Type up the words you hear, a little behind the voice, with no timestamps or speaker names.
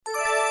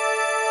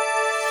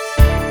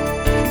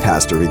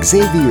Pastor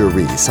Xavier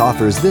Reese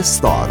offers this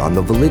thought on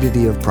the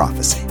validity of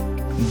prophecy.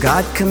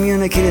 God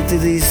communicated to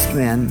these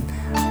men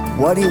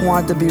what He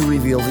wanted to be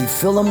revealed. He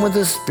filled them with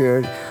the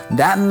Spirit.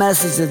 That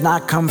message did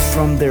not come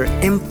from their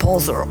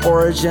impulse or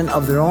origin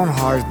of their own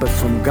hearts, but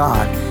from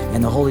God.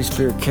 And the Holy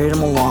Spirit carried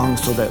them along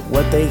so that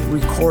what they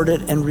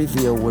recorded and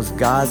revealed was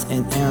God's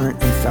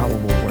inerrant,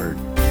 infallible Word.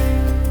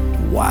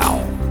 Wow.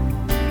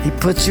 He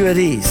puts you at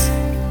ease.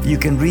 You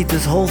can read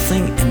this whole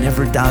thing and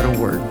never doubt a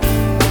word.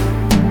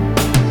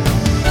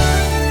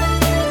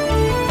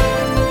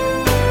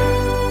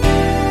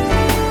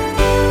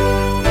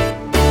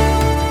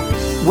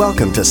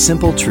 Welcome to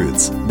Simple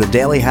Truths, the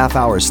daily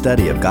half-hour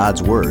study of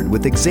God's Word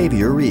with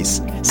Xavier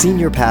Reese,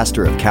 Senior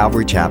Pastor of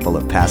Calvary Chapel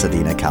of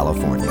Pasadena,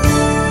 California.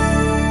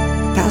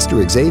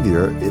 Pastor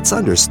Xavier, it's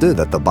understood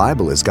that the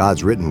Bible is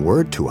God's written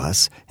Word to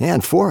us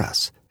and for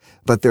us.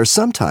 But there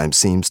sometimes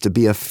seems to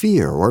be a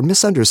fear or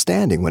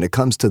misunderstanding when it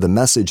comes to the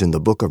message in the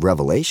book of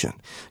Revelation.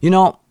 You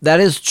know, that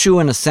is true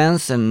in a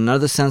sense, and in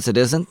another sense it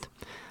isn't.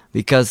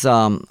 Because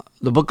the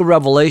book of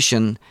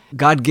Revelation,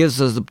 God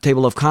gives us the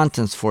table of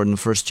contents for it in the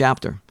first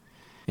chapter.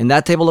 And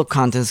that table of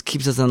contents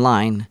keeps us in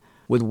line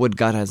with what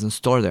God has in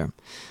store there.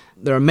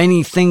 There are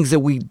many things that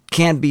we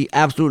can't be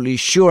absolutely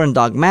sure and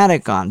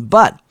dogmatic on,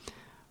 but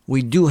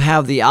we do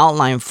have the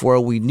outline for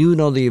it. We do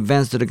know the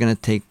events that are going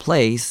to take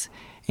place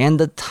and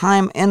the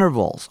time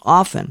intervals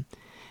often.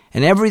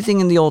 And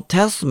everything in the Old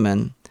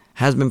Testament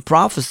has been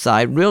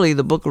prophesied. Really,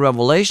 the book of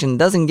Revelation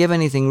doesn't give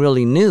anything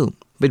really new,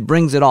 but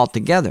brings it all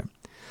together.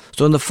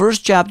 So in the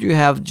first chapter, you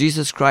have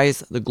Jesus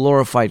Christ, the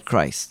glorified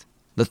Christ,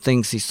 the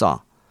things He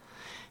saw.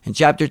 In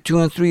chapter 2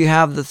 and 3, you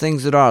have the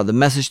things that are, the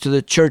message to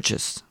the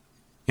churches,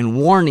 and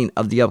warning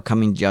of the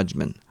upcoming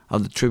judgment,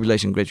 of the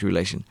tribulation, great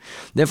tribulation.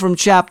 Then from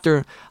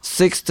chapter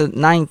 6 to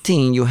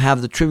 19, you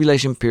have the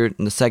tribulation period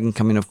and the second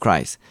coming of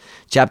Christ.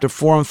 Chapter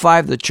 4 and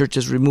 5, the church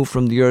is removed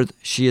from the earth.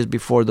 She is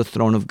before the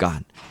throne of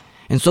God.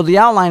 And so the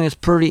outline is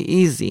pretty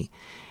easy.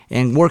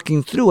 And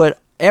working through it,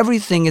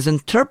 everything is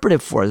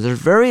interpreted for us. There's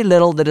very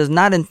little that is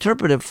not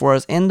interpreted for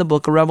us in the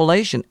book of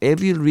Revelation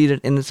if you read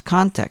it in its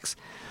context.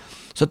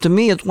 So to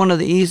me, it's one of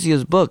the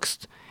easiest books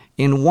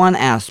in one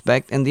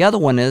aspect, and the other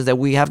one is that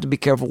we have to be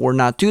careful we're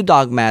not too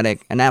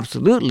dogmatic and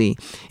absolutely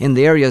in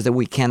the areas that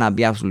we cannot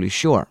be absolutely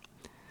sure.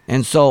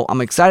 And so I'm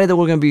excited that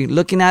we're going to be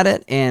looking at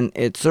it, and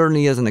it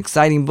certainly is an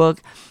exciting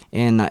book,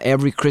 and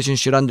every Christian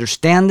should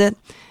understand it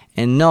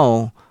and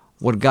know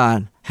what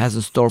God has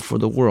in store for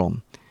the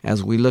world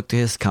as we look to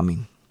His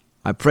coming.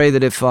 I pray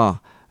that if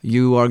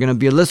you are going to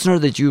be a listener,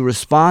 that you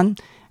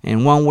respond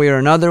in one way or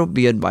another,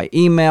 be it by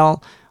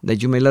email,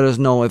 that you may let us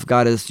know if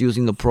God is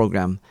using the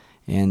program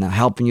and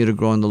helping you to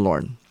grow in the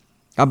Lord.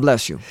 God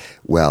bless you.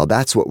 Well,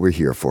 that's what we're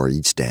here for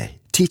each day,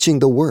 teaching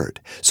the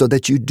Word so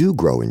that you do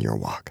grow in your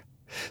walk.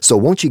 So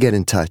won't you get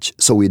in touch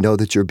so we know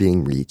that you're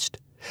being reached?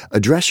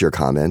 Address your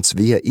comments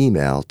via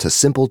email to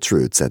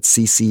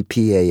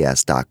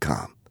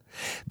simpletruths@ccpas.com.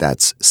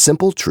 That's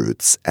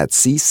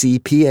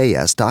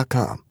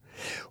simpletruths@ccpas.com.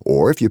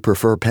 Or if you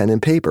prefer pen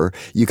and paper,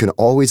 you can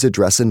always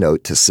address a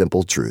note to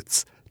Simple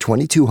Truths,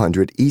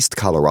 2200 East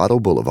Colorado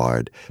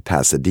Boulevard,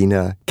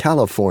 Pasadena,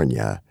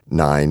 California,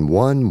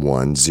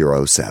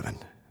 91107.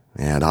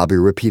 And I'll be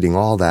repeating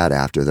all that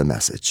after the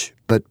message.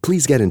 But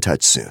please get in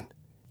touch soon.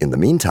 In the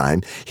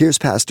meantime, here's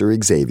Pastor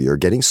Xavier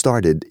getting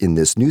started in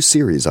this new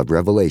series of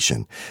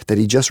Revelation that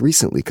he just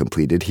recently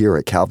completed here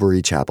at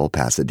Calvary Chapel,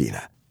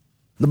 Pasadena.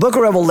 The book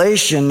of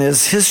Revelation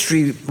is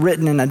history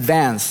written in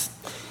advance.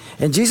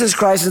 And Jesus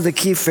Christ is the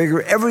key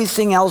figure.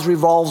 Everything else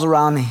revolves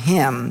around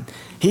Him.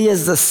 He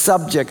is the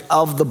subject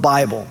of the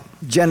Bible,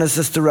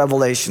 Genesis to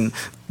Revelation.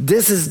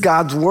 This is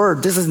God's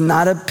Word. This is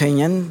not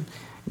opinion.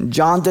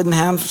 John didn't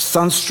have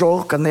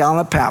sunstroke on the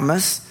island of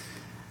Patmos.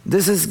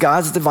 This is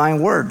God's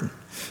divine Word.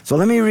 So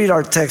let me read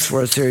our text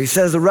for us here. He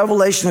says, the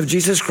revelation of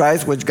Jesus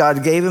Christ, which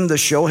God gave Him to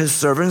show His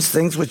servants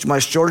things which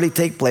must shortly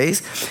take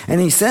place.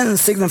 And He sent and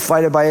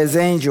signified it by His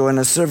angel and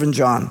His servant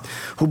John,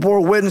 who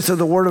bore witness to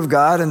the word of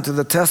God and to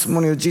the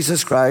testimony of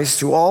Jesus Christ,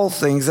 to all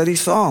things that He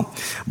saw.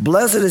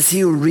 Blessed is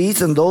he who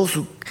reads and those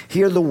who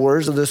hear the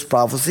words of this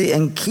prophecy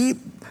and keep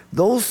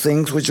those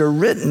things which are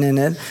written in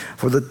it,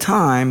 for the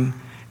time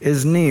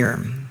is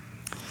near.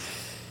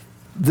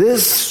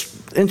 This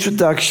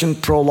introduction,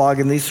 prologue,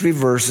 in these 3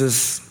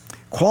 verses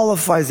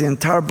qualifies the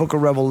entire book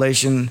of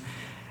Revelation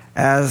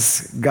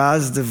as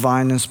God's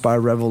divine inspired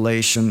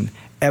revelation,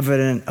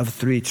 evident of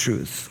 3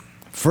 truths.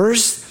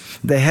 First,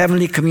 the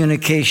heavenly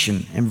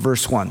communication in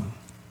verse 1.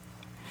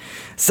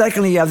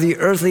 Secondly, you have the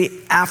earthly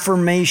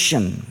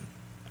affirmation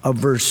of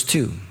verse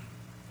 2.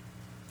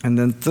 And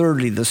then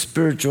thirdly, the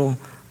spiritual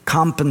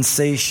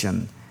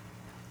compensation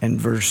in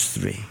verse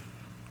 3.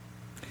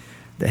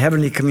 The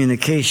heavenly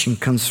communication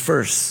comes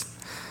first.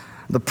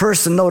 The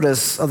person,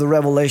 notice, of the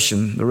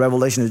revelation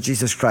of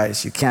Jesus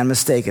Christ, you can't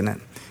mistake it.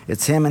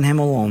 It's Him and Him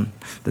alone.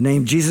 The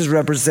name Jesus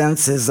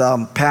represents His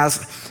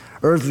past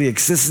earthly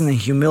existence and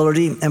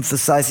humility,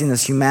 emphasizing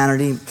His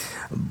humanity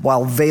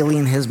while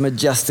veiling His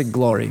majestic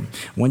glory.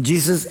 When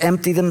Jesus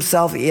emptied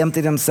Himself, He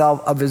emptied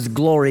Himself of His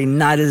glory,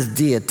 not His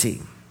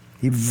deity.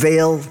 He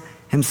veiled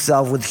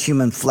himself with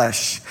human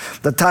flesh.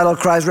 The title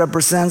Christ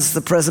represents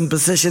the present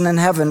position in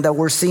heaven that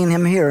we're seeing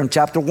him here in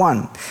chapter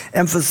 1,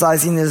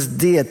 emphasizing his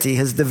deity,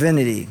 his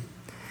divinity.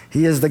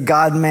 He is the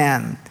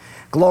God-man,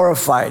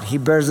 glorified. He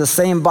bears the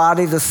same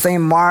body, the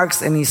same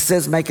marks, and he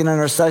sits making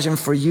intercession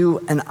for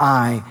you and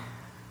I.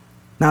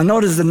 Now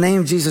notice the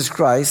name Jesus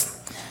Christ.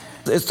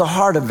 It's the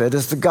heart of it.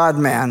 It's the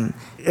God-man.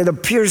 It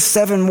appears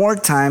 7 more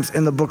times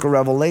in the book of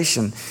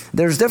Revelation.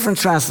 There's different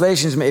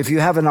translations. If you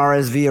have an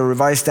RSV, a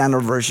Revised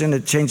Standard Version,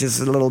 it changes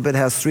a little bit. It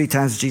has 3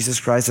 times Jesus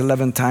Christ,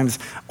 11 times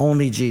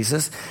only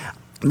Jesus.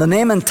 The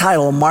name and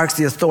title marks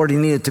the authority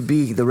needed to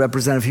be the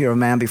representative here of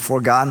man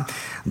before God.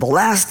 The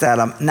last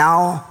Adam,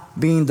 now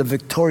being the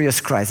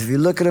victorious Christ. If you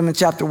look at him in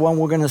chapter 1,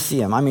 we're going to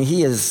see him. I mean,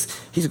 he's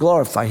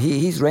glorified.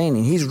 He's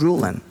reigning. He's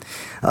ruling.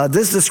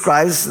 This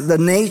describes the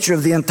nature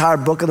of the entire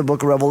book of the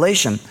book of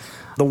Revelation.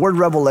 The word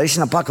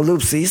revelation,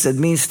 apocalypsis, it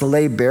means to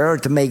lay bare or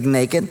to make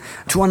naked,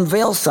 to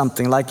unveil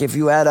something. Like if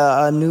you had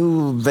a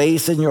new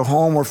vase in your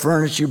home or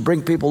furniture, you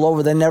bring people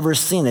over, they've never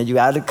seen it. You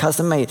had it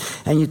custom made,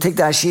 and you take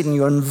that sheet and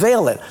you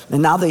unveil it,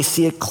 and now they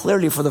see it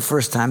clearly for the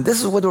first time. This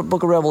is what the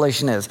book of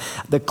Revelation is.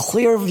 The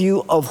clear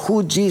view of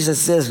who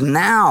Jesus is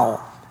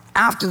now,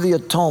 after the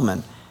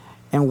atonement,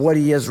 and what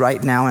he is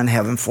right now in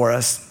heaven for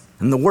us.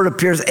 And the word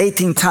appears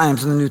 18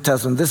 times in the New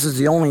Testament. This is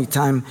the only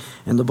time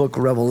in the book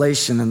of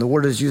Revelation. And the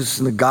word is used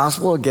in the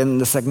gospel, again in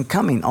the second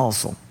coming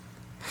also.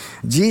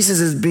 Jesus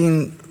is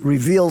being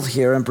revealed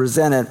here and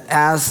presented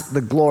as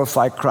the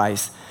glorified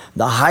Christ,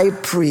 the high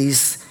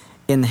priest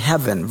in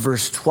heaven,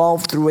 verse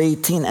 12 through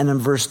 18 and in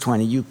verse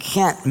 20. You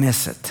can't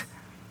miss it.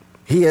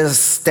 He is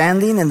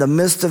standing in the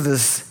midst of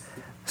his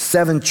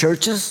 7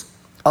 churches,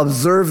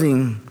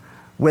 observing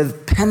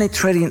with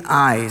penetrating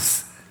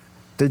eyes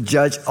to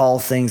judge all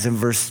things in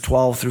verse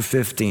 12 through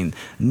 15.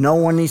 No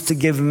one needs to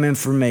give him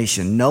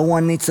information. No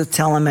one needs to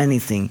tell him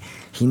anything.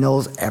 He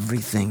knows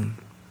everything.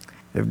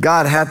 If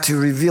God had to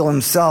reveal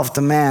himself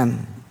to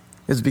man,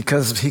 it's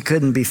because he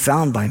couldn't be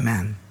found by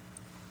man.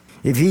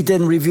 If he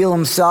didn't reveal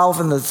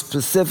himself in the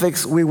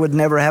specifics, we would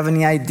never have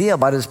any idea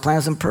about his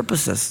plans and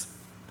purposes.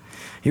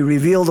 He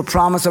revealed the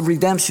promise of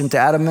redemption to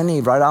Adam and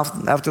Eve right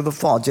after the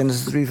fall,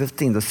 Genesis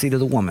 3:15, the seed of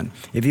the woman.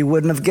 If he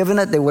wouldn't have given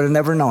it, they would have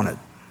never known it.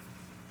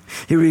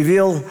 He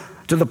revealed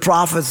to the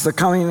prophets the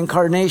coming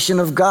incarnation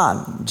of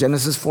God.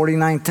 Genesis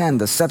 49:10,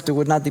 the scepter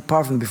would not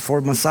depart from before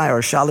Messiah,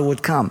 or shall it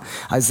would come.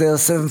 Isaiah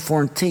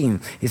 7:14,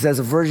 he says,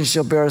 a virgin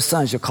shall bear a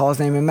son, shall call his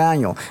name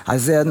Emmanuel.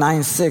 Isaiah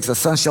 9:6, a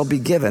son shall be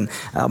given.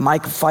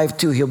 Micah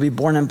 5:2, he'll be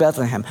born in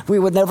Bethlehem. We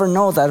would never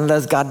know that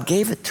unless God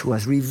gave it to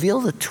us,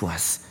 revealed it to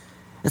us.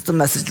 It's the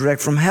message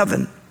direct from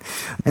heaven.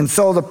 And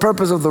so the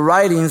purpose of the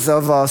writings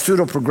of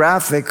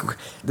pseudepigraphic,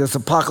 this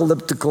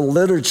apocalyptical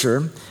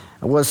literature,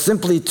 was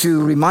simply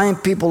to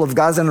remind people of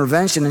God's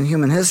intervention in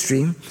human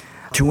history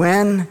to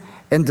end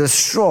and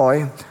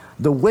destroy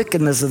the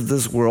wickedness of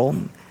this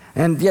world,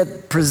 and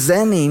yet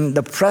presenting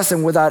the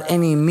present without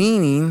any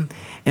meaning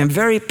and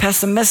very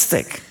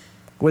pessimistic,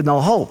 with no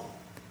hope.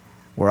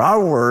 Where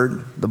our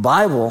word, the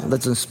Bible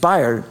that's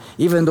inspired,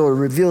 even though it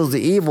reveals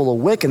the evil of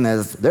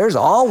wickedness, there's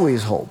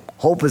always hope.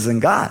 Hope is in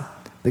God.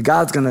 That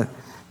God's going to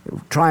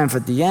triumph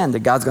at the end, that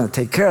God's going to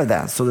take care of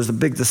that. So there's a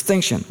big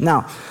distinction.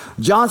 Now,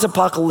 John's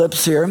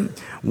apocalypse here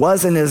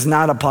was and is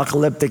not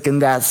apocalyptic in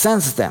that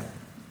sense then,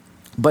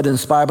 but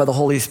inspired by the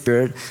Holy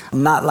Spirit,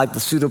 not like the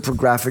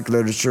pseudepigraphic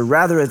literature.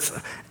 Rather,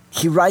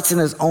 he writes in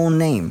his own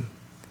name,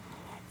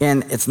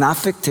 and it's not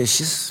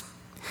fictitious,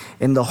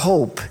 and the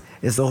hope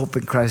is the hope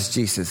in Christ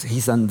Jesus.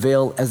 He's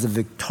unveiled as a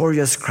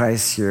victorious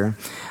Christ here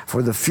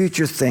for the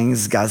future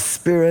things. God's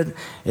Spirit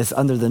is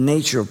under the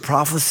nature of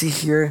prophecy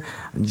here.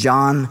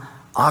 John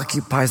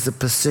occupies the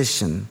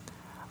position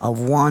of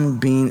one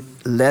being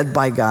led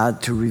by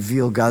God to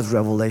reveal God's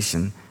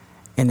revelation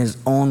in his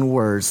own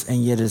words,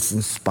 and yet it's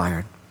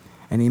inspired.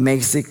 And he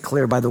makes it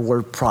clear by the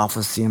word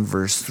prophecy in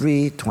verse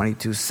 3,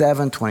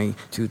 22:7,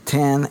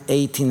 22:10,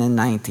 18, and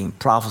 19.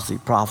 Prophecy,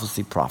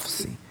 prophecy,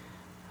 prophecy.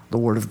 The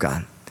word of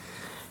God.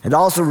 It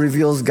also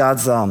reveals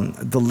God's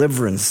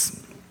deliverance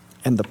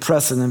in the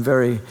present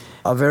in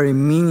a very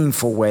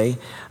meaningful way.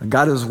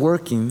 God is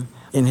working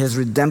in his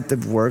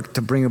redemptive work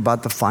to bring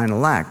about the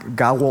final act.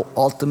 God will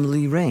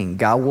ultimately reign.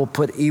 God will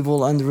put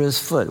evil under his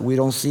foot. We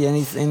don't see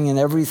anything and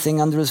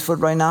everything under his foot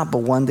right now, but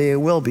one day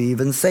it will be,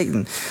 even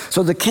Satan.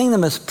 So the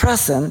kingdom is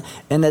present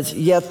and it's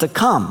yet to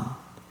come.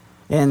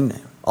 And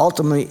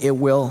ultimately it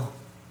will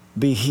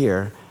be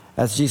here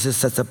as Jesus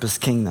sets up his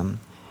kingdom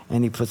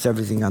and he puts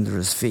everything under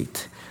his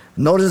feet.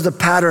 Notice the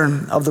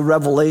pattern of the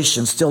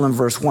revelation still in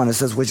verse 1. It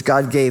says, which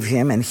God gave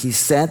him, and he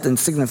sent and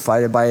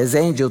signified it by his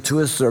angel to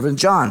his servant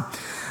John.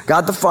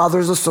 God the Father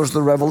is the source of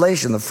the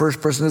revelation, the first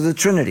person of the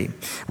Trinity.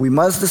 We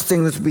must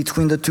distinguish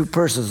between the two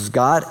persons,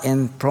 God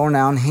and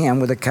pronoun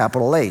him with a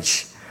capital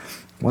H.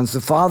 One's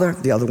the Father,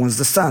 the other one's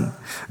the Son.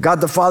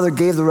 God the Father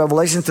gave the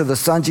revelation to the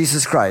Son,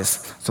 Jesus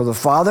Christ. So the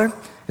Father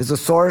is the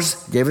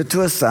source, gave it to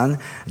his Son.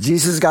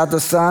 Jesus, God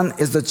the Son,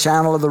 is the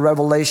channel of the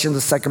revelation,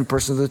 the second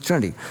person of the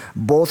Trinity.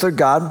 Both are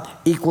God,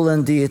 equal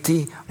in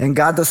deity, and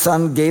God the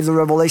Son gave the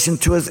revelation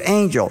to his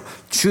angel,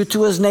 true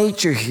to his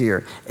nature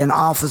here, an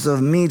office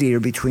of mediator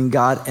between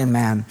God and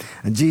man.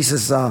 And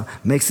Jesus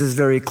makes this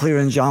very clear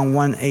in John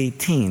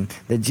 1:18,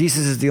 that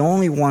Jesus is the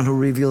only one who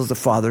reveals the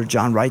Father.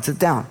 John writes it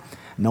down.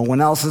 No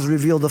one else has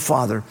revealed the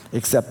Father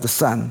except the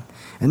Son.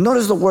 And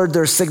notice the word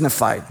there,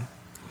 signified.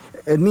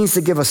 It means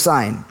to give a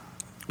sign,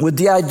 with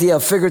the idea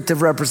of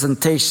figurative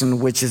representation,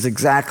 which is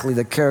exactly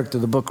the character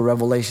of the book of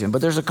Revelation.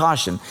 But there's a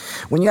caution.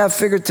 When you have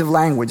figurative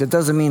language, it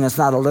doesn't mean it's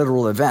not a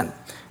literal event,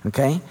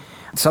 okay?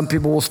 Some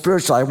people will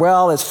spiritualize.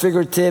 Well, it's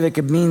figurative. It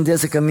could mean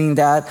this. It could mean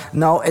that.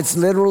 No, it's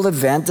literal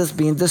event that's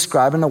being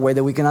described in a way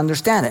that we can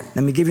understand it.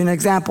 Let me give you an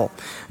example.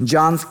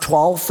 John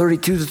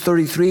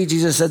 12:32-33,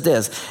 Jesus said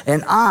this,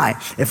 "And I,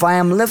 if I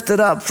am lifted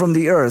up from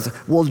the earth,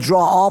 will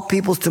draw all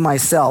peoples to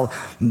myself."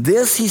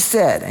 This he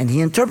said, and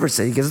he interprets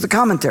it. He gives the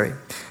commentary,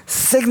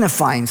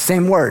 signifying,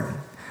 same word,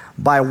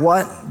 by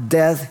what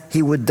death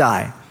he would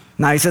die.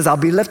 Now he says, I'll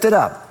be lifted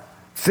up.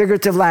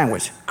 Figurative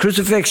language,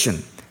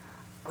 crucifixion.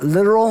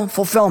 Literal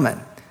fulfillment.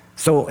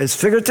 So it's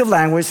figurative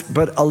language,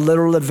 but a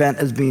literal event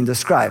is being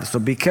described. So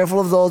be careful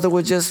of those that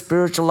would just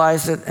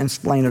spiritualize it and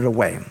explain it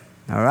away.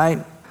 All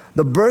right?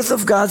 The birth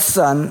of God's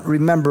Son,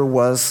 remember,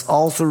 was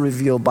also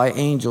revealed by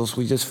angels.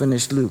 We just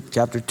finished Luke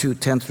chapter 2,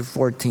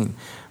 10-14,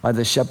 by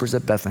the shepherds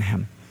at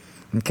Bethlehem.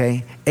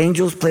 Okay?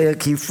 Angels play a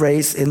key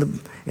phrase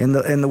in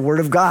the Word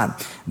of God.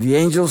 The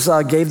angels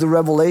gave the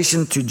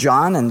revelation to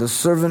John, and the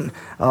servant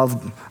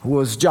who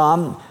was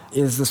John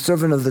is the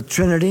servant of the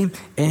Trinity,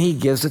 and he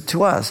gives it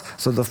to us.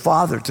 So the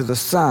Father to the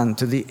Son,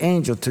 to the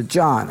angel, to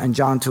John, and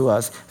John to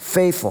us,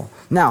 faithful.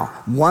 Now,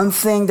 one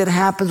thing that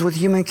happens with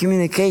human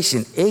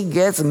communication, it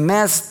gets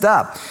messed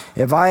up.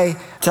 If I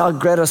tell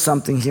Greta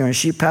something here and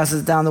she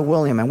passes down to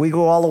William, and we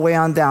go all the way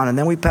on down, and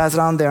then we pass it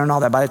on there and all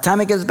that, by the time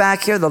it gets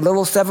back here, the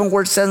little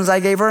 7-word sentence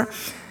I gave her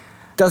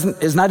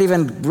is not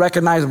even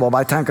recognizable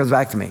by the time it comes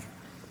back to me,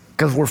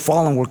 because we're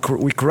fallen,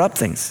 we corrupt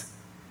things.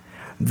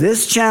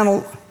 This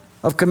channel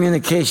of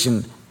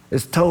communication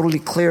is totally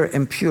clear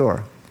and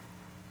pure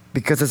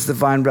because it's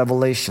divine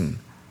revelation.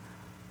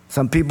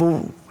 Some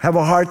people have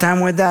a hard time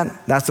with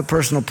that. That's a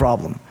personal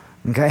problem,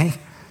 okay?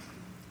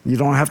 You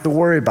don't have to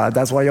worry about it.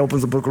 That's why he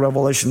opens the book of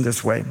Revelation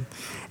this way.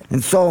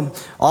 And so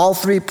all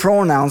three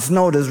pronouns,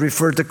 notice,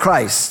 refer to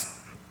Christ.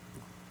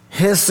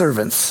 His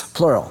servants,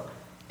 plural.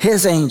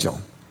 His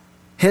angel.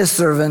 His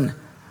servant,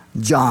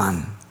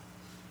 John.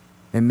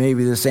 And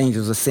maybe this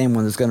angel is the same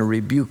one that's going to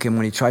rebuke him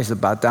when he tries to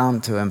bow down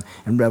to him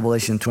in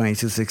Revelation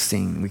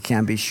 22:16. We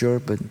can't be sure,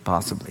 but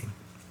possibly.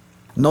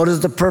 Notice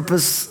the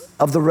purpose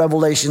of the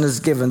revelation is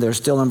given there,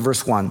 still in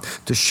verse 1.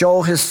 To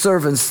show his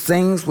servants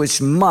things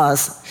which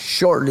must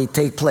shortly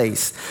take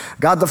place.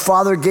 God the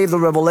Father gave the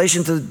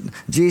revelation to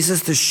Jesus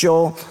to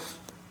show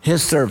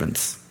his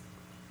servants.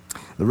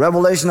 The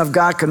revelation of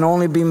God can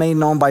only be made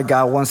known by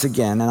God once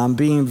again. And I'm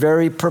being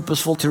very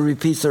purposeful to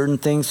repeat certain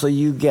things so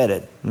you get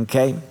it,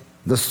 okay?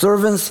 The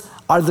servants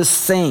are the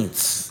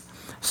saints.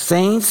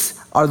 Saints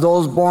are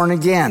those born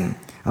again,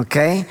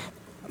 okay?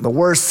 The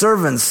word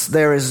servants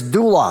there is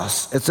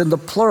doulos. It's in the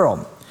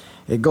plural.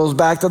 It goes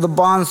back to the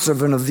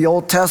bondservant of the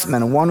Old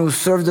Testament, one who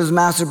served his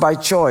master by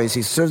choice.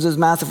 He served his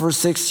master for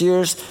 6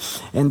 years,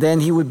 and then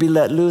he would be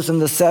let loose in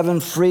the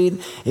 7th,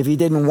 freed. If he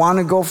didn't want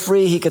to go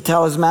free, he could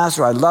tell his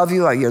master, I love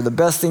you, you're the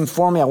best thing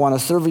for me, I want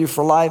to serve you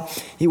for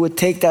life. He would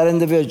take that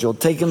individual,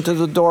 take him to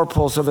the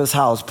doorpost of his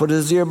house, put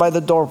his ear by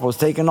the doorpost,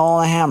 take an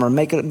awl and a hammer,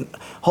 make it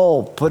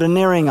whole, put an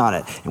earring on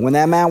it. And when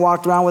that man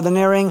walked around with an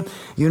earring,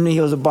 you knew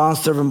he was a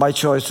bondservant by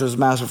choice to his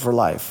master for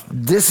life.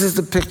 This is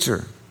the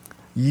picture.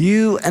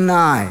 You and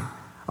I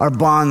are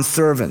bond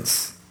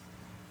servants.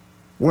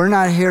 We're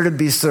not here to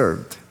be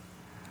served.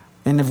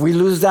 And if we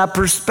lose that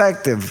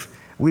perspective,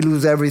 we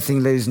lose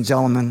everything, ladies and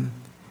gentlemen.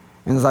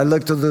 And as I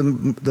look to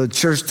the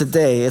church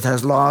today, it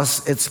has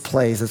lost its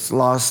place. It's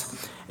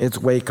lost its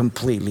way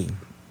completely.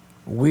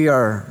 We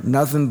are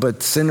nothing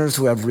but sinners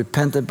who have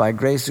repented by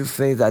grace through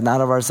faith, that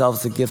not of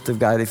ourselves, the gift of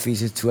God,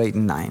 Ephesians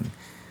 2:8-9.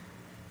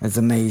 It's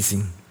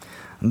amazing.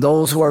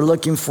 Those who are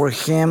looking for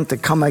him to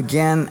come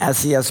again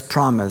as he has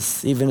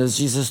promised. Even as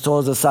Jesus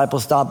told his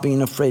disciples, stop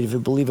being afraid. If you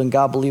believe in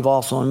God, believe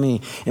also in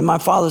me. In my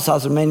Father's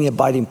house are many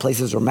abiding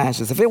places or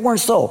mansions. If it weren't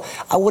so,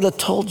 I would have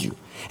told you.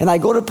 And I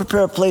go to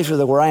prepare a place for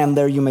that where I am,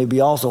 there you may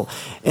be also.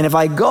 And if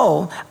I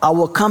go, I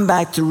will come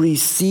back to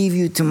receive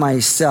you to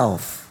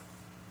myself.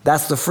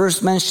 That's the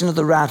first mention of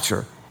the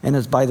rapture, and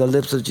it's by the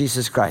lips of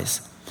Jesus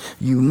Christ.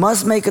 You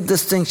must make a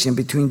distinction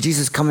between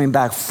Jesus coming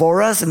back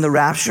for us in the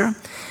rapture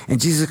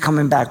and Jesus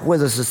coming back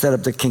with us to set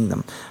up the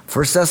kingdom.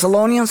 1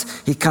 Thessalonians,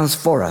 he comes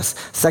for us.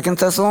 2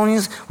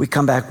 Thessalonians, we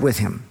come back with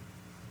him.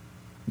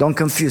 Don't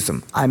confuse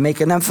them. I make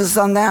an emphasis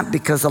on that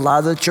because a lot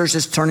of the church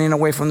is turning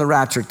away from the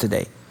rapture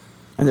today.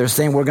 And they're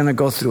saying we're going to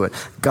go through it.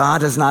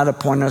 God has not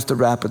appointed us to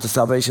wrap, but to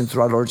salvation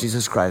through our Lord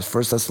Jesus Christ.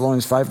 1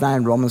 Thessalonians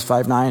 5:9, Romans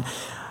 5:9.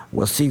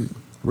 We'll see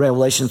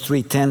Revelation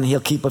 3:10, he'll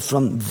keep us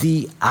from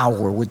the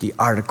hour with the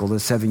article, the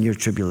 7-year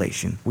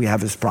tribulation. We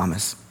have his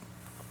promise.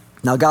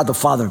 Now God the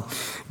Father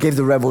gave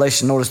the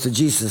revelation, notice, to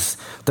Jesus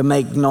to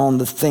make known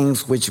the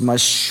things which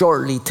must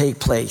shortly take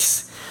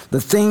place. The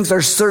things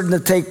are certain to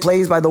take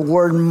place by the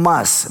word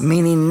must,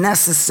 meaning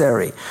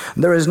necessary.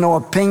 There is no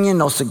opinion,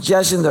 no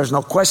suggestion, there's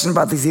no question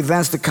about these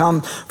events to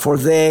come, for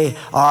they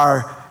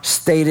are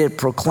stated,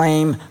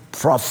 proclaimed,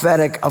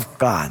 prophetic of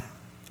God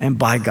and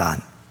by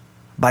God,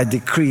 by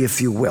decree, if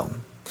you will.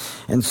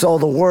 And so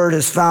the word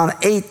is found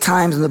 8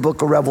 times in the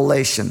book of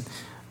Revelation.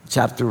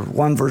 Chapter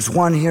 1, verse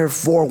 1 here,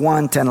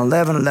 4:1,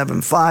 10:11,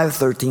 11:5,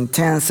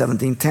 13:10,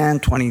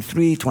 17:10,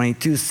 23,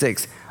 22,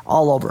 6,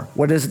 all over.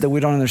 What is it that we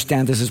don't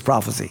understand? This is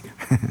prophecy.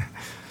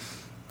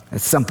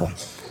 It's simple.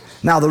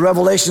 Now, the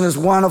revelation is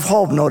one of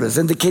hope, notice,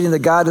 indicating that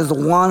God is the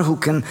one who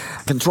can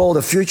control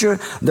the future.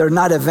 They're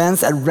not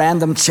events at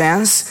random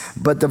chance,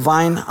 but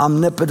divine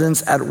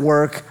omnipotence at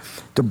work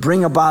to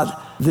bring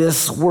about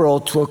this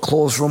world to a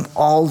close from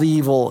all the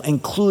evil,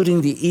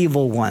 including the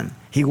evil one.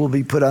 He will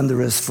be put under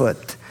his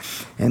foot.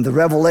 And the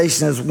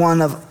revelation is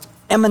one of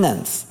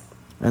imminence.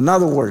 In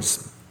other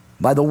words,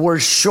 by the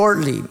word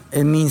shortly,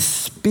 it means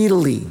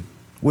speedily,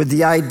 with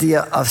the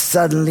idea of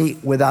suddenly,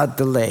 without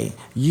delay.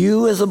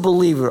 You as a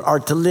believer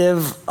are to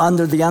live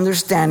under the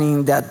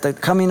understanding that the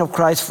coming of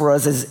Christ for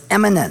us is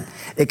imminent.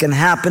 It can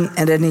happen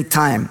at any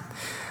time.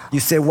 You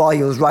say, well,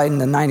 he was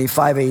writing in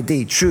 95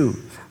 AD. True.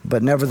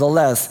 But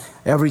nevertheless,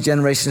 every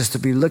generation is to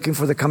be looking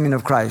for the coming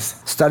of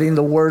Christ. Studying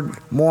the word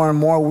more and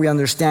more, we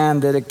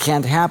understand that it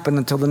can't happen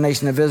until the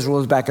nation of Israel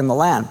is back in the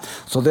land.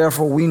 So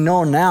therefore, we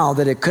know now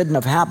that it couldn't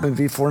have happened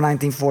before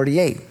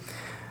 1948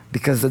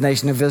 because the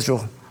nation of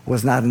Israel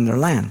was not in their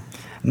land.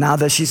 Now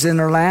that she's in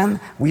her land,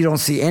 we don't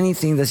see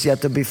anything that's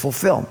yet to be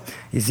fulfilled.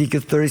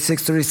 Ezekiel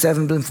 36,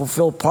 37 been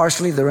fulfilled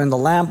partially. They're in the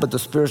land, but the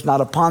Spirit's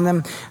not upon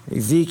them.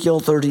 Ezekiel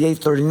 38,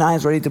 39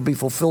 is ready to be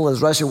fulfilled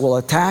as Russia will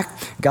attack.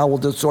 God will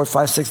destroy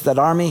 5/6 of that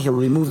army. He'll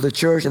remove the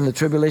church, and the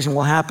tribulation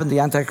will happen. The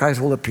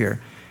Antichrist will appear.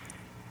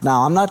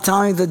 Now, I'm not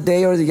telling you the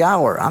day or the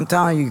hour. I'm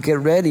telling you, get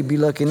ready, be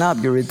looking up.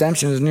 Your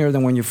redemption is nearer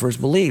than when you first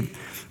believed.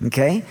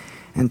 Okay?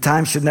 And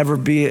time should never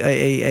be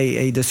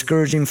a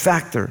discouraging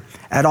factor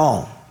at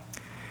all.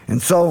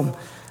 And so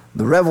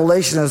the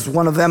revelation is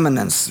one of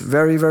eminence,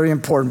 very, very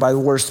important by the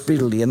word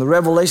speedily. And the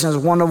revelation is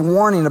one of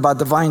warning about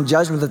divine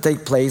judgment to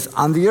take place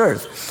on the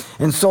earth.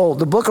 And so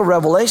the book of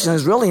Revelation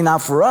is really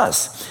not for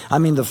us. I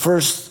mean, the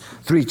first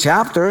 3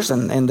 chapters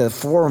and the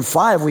 4 and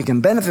 5 we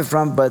can benefit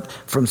from, but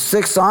from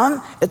 6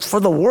 on, it's for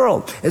the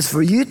world. It's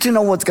for you to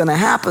know what's going to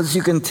happen so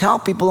you can tell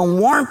people and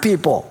warn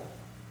people.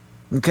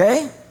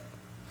 Okay?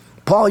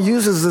 Paul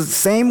uses the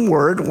same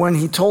word when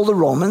he told the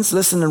Romans,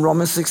 listen in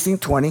Romans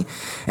 16:20,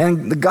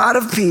 and the God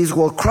of peace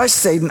will crush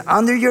Satan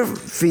under your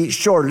feet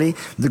shortly.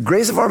 The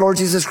grace of our Lord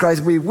Jesus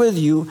Christ be with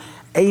you.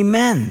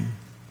 Amen.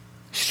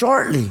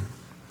 Shortly.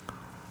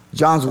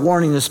 John's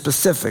warning is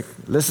specific.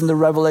 Listen to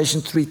Revelation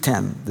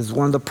 3:10. This is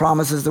one of the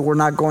promises that we're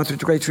not going through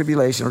great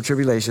tribulation or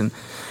tribulation.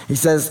 He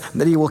says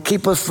that he will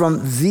keep us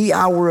from the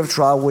hour of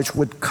trial which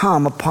would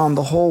come upon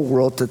the whole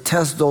world to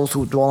test those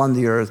who dwell on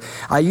the earth.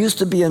 I used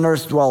to be an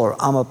earth dweller.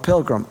 I'm a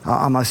pilgrim.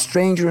 I'm a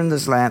stranger in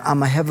this land.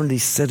 I'm a heavenly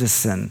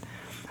citizen.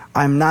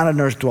 I'm not an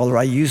earth dweller.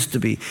 I used to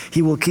be.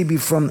 He will keep you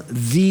from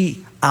the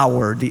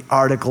hour. The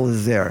article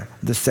is there.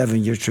 The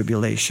 7-year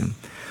tribulation.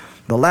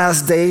 The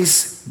last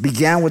days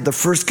began with the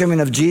first coming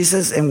of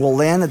Jesus and will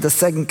end at the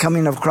second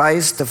coming of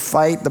Christ to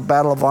fight the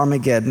battle of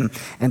Armageddon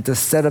and to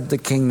set up the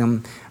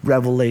kingdom,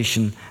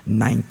 Revelation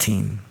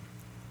 19.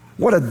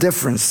 What a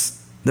difference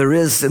there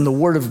is in the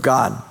Word of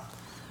God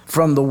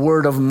from the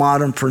word of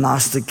modern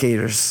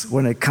prognosticators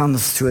when it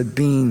comes to it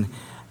being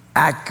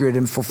accurate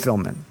in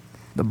fulfillment.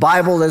 The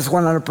Bible is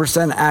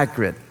 100%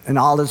 accurate in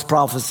all its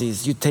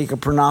prophecies. You take a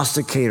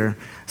prognosticator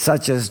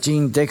such as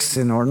Gene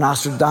Dixon or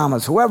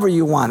Nostradamus, whoever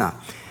you want to.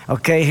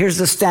 Okay, here's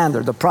the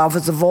standard. The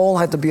prophets of old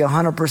had to be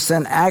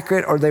 100%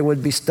 accurate or they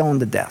would be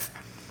stoned to death.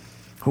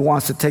 Who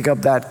wants to take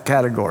up that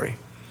category?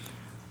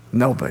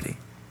 Nobody.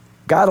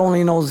 God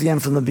only knows the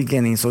end from the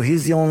beginning, so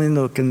he's the only one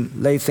who can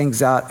lay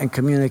things out and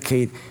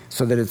communicate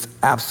so that it's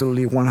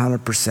absolutely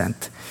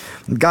 100%.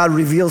 God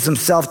reveals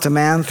himself to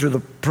man through the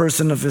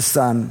person of his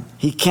Son.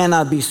 He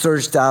cannot be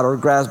searched out or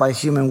grasped by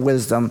human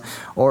wisdom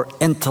or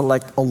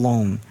intellect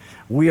alone.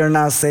 We are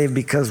not saved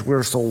because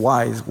we're so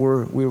wise.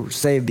 We're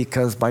saved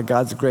because by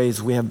God's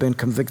grace we have been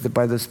convicted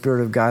by the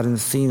Spirit of God and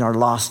seen our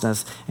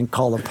lostness and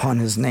call upon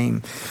his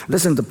name.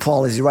 Listen to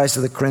Paul as he writes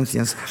to the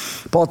Corinthians.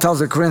 Paul tells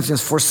the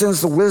Corinthians, for since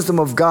the wisdom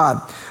of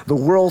God, the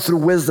world through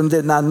wisdom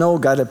did not know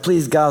God, it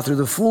pleased God through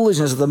the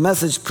foolishness of the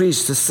message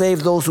preached to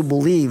save those who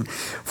believe.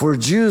 For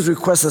Jews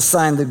request a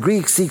sign, the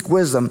Greeks seek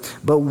wisdom,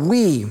 but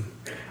we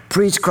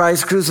preach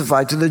Christ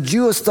crucified, to the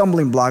Jew a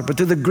stumbling block, but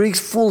to the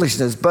Greeks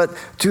foolishness. But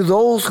to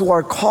those who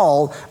are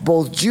called,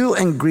 both Jew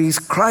and Greeks,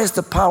 Christ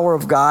the power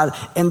of God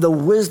and the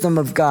wisdom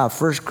of God.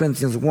 1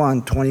 Corinthians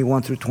 1,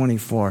 21 through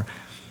 24.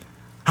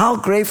 How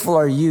grateful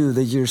are you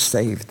that you're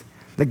saved?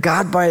 That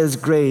God by his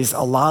grace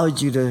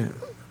allowed you to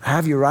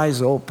have your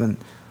eyes open,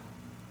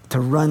 to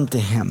run to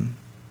him.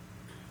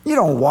 You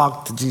don't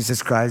walk to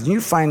Jesus Christ.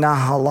 You find out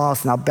how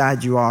lost and how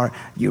bad you are,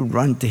 you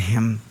run to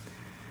him.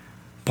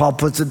 Paul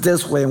puts it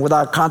this way, and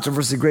without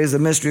controversy, great is the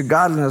mystery of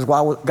godliness.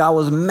 While God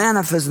was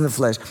manifest in the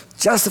flesh,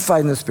 justified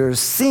in the spirit,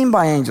 seen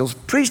by angels,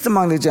 preached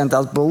among the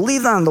Gentiles,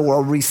 believed on in the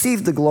world,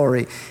 received the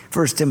glory.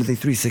 1 Timothy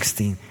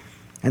 3:16.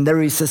 And there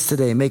he sits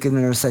today, making an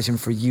intercession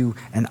for you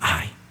and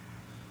I.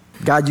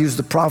 God used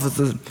the prophets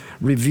to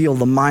reveal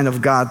the mind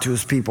of God to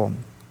his people.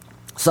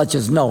 Such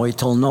as Noah. He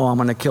told Noah, I'm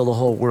going to kill the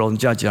whole world and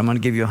judge it. I'm going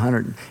to give you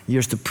 100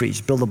 years to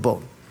preach. Build a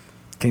boat.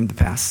 Came to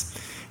pass.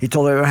 He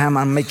told Abraham,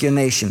 I'm going to make you a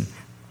nation.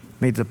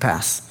 Made to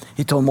pass.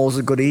 He told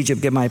Moses, go to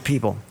Egypt, get my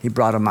people. He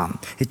brought them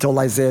out. He told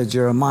Isaiah,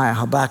 Jeremiah,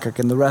 Habakkuk,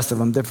 and the rest of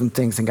them different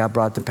things, and God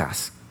brought it to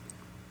pass.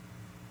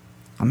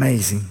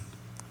 Amazing.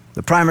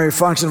 The primary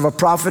function of a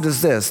prophet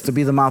is this, to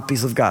be the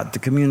mouthpiece of God, to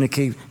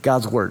communicate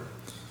God's word.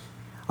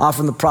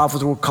 Often the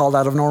prophets were called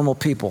out of normal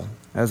people,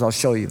 as I'll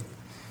show you.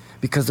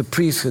 Because the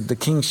priesthood, the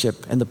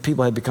kingship, and the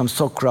people had become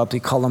so corrupt, he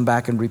called them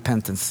back in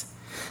repentance.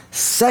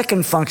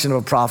 Second function of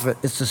a prophet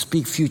is to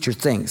speak future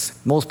things.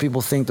 Most people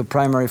think the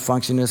primary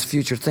function is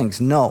future things.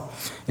 No,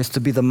 it's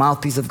to be the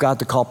mouthpiece of God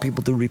to call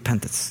people to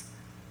repentance,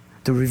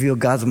 to reveal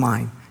God's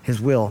mind,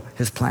 his will,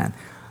 his plan.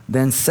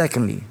 Then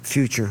secondly,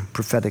 future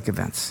prophetic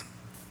events.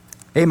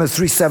 Amos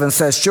 3:7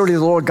 says, surely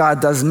the Lord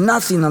God does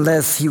nothing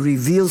unless he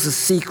reveals his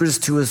secrets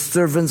to his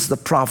servants, the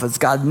prophets.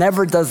 God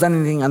never does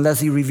anything unless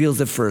he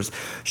reveals it first.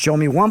 Show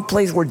me one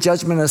place where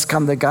judgment has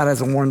come that God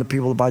hasn't warned the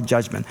people about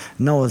judgment.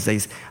 Noah's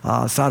days,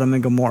 Sodom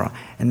and Gomorrah,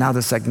 and now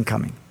the second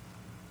coming.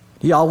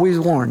 He always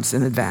warns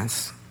in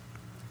advance.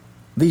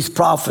 These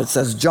prophets,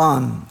 as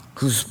John,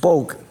 who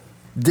spoke,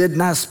 did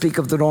not speak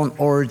of their own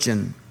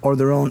origin or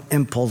their own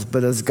impulse,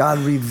 but as God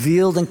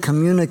revealed and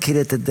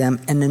communicated to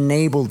them and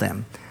enabled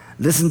them.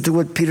 Listen to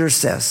what Peter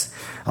says.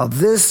 Of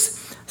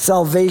this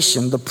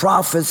salvation, the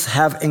prophets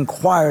have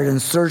inquired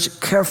and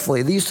searched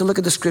carefully. They used to look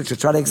at the scriptures,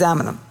 try to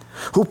examine them.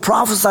 Who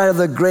prophesied of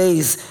the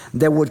grace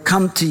that would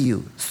come to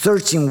you,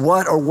 searching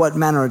what or what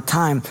manner of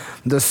time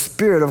the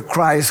Spirit of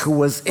Christ who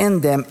was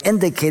in them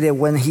indicated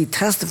when he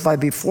testified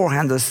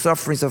beforehand the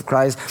sufferings of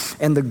Christ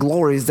and the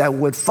glories that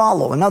would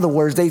follow. In other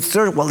words, they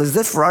searched, well, is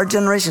this for our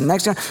generation,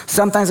 next generation?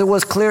 Sometimes it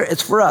was clear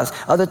it's for us.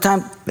 Other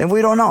times, and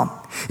we don't know.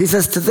 He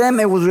says, to them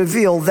it was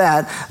revealed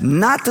that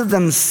not to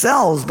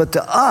themselves, but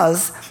to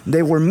us,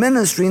 they were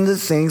ministering the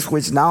things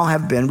which now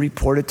have been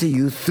reported to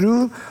you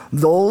through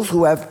those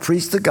who have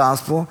preached the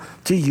gospel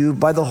to you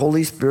by the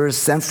Holy Spirit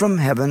sent from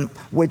heaven,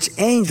 which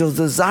angels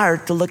desire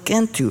to look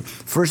into.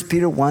 1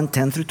 Peter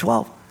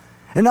 1:10-12.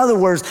 In other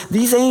words,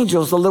 these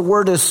angels, the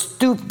word is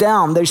stooped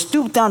down. They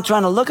stoop down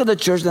trying to look at the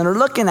church, and they're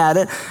looking at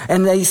it,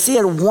 and they see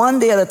it one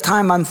day at a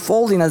time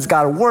unfolding as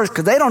God works,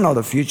 because they don't know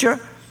the future.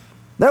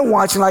 They're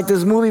watching like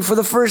this movie for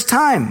the first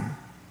time.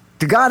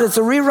 To God, it's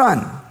a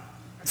rerun.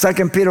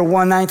 2 Peter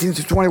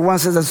 1:19-21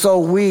 says, and so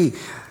we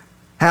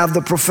have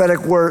the prophetic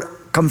word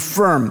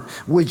confirmed,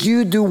 which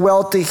you do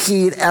well to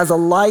heed as a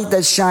light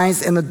that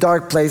shines in the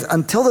dark place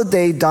until the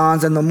day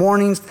dawns and the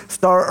morning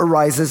star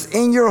arises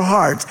in your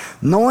hearts,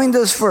 knowing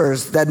this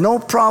first, that no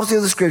prophecy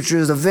of the scripture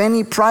is of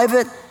any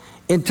private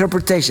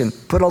interpretation.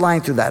 Put a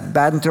line through that.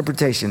 Bad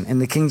interpretation in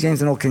the King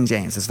James and Old King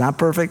James. It's not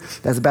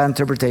perfect. That's a bad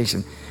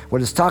interpretation.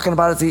 What it's talking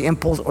about is the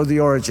impulse or the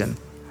origin.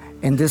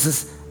 And this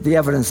is the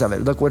evidence of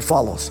it. Look what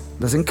follows.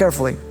 Listen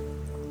carefully.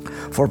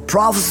 For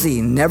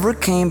prophecy never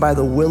came by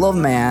the will of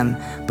man,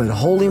 but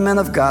holy men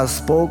of God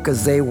spoke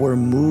as they were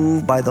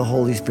moved by the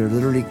Holy Spirit,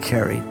 literally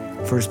carried.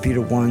 1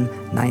 Peter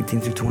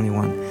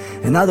 1:19-21.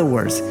 In other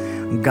words,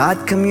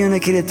 God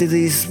communicated to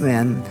these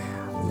men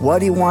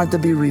what he wanted to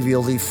be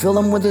revealed. He filled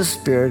them with the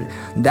Spirit.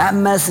 That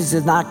message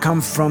did not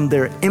come from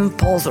their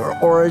impulse or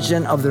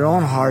origin of their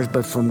own hearts,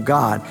 but from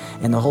God.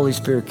 And the Holy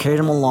Spirit carried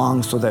them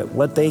along so that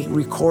what they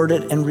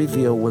recorded and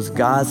revealed was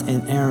God's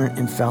inerrant,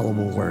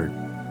 infallible word.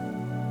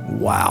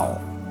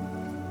 Wow.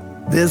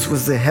 This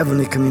was the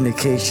heavenly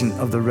communication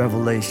of the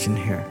revelation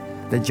here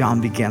that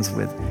John begins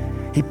with.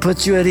 He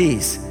puts you at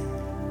ease.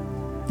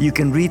 You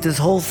can read this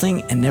whole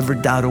thing and never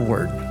doubt a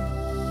word.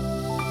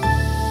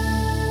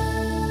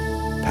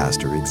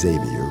 Pastor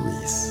Xavier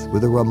Reese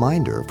with a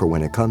reminder for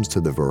when it comes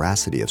to the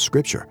veracity of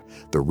Scripture,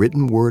 the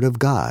written Word of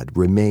God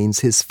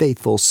remains His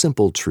faithful,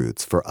 simple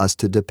truths for us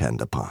to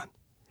depend upon.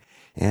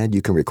 And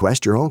you can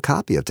request your own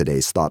copy of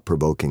today's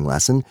thought-provoking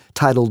lesson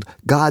titled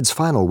God's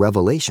Final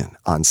Revelation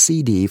on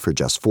CD for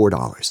just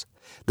 $4.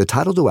 The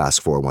title to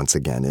ask for, once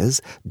again,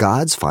 is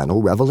God's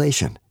Final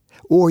Revelation.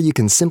 Or you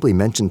can simply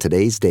mention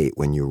today's date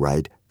when you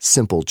write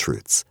Simple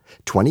Truths,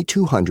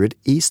 2200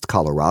 East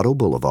Colorado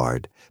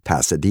Boulevard,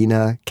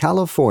 Pasadena,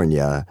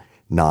 California,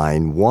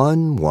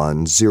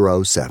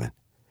 91107.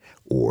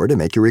 Or to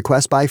make your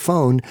request by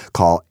phone,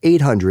 call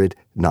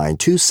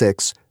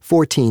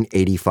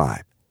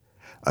 800-926-1485.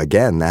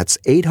 Again, that's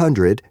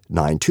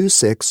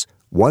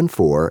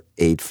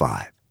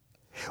 800-926-1485.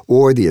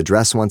 Or the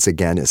address once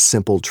again is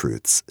Simple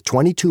Truths,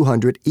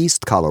 2200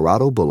 East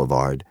Colorado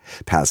Boulevard,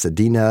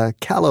 Pasadena,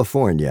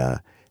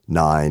 California,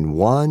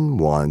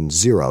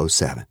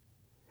 91107.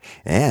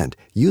 And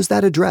use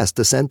that address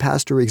to send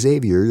Pastor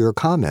Xavier your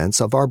comments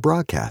of our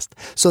broadcast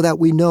so that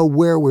we know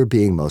where we're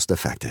being most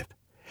effective.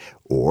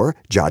 Or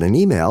jot an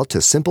email to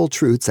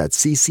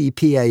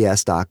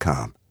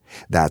simpletruths@ccpas.com.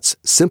 That's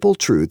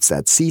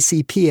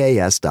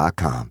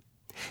simpletruths@ccpas.com.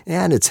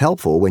 And it's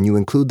helpful when you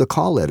include the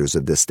call letters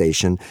of this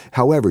station,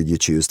 however you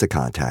choose to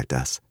contact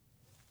us.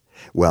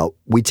 Well,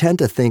 we tend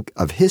to think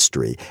of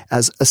history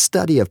as a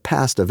study of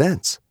past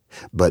events.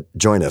 But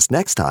join us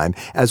next time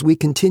as we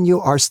continue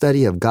our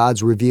study of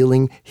God's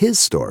revealing His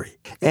story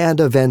and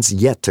events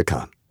yet to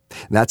come.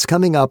 That's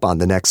coming up on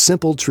the next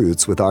Simple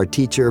Truths with our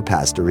teacher,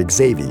 Pastor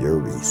Xavier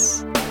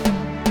Reese.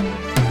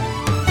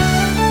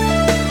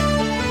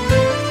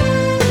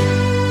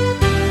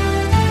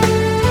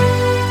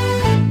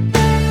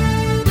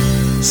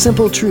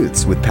 Simple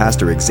Truths with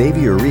Pastor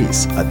Xavier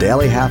Reese, a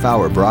daily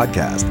half-hour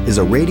broadcast, is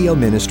a radio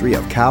ministry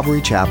of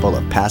Calvary Chapel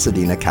of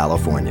Pasadena,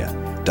 California.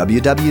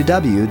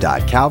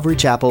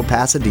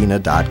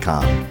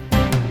 www.calvarychapelpasadena.com.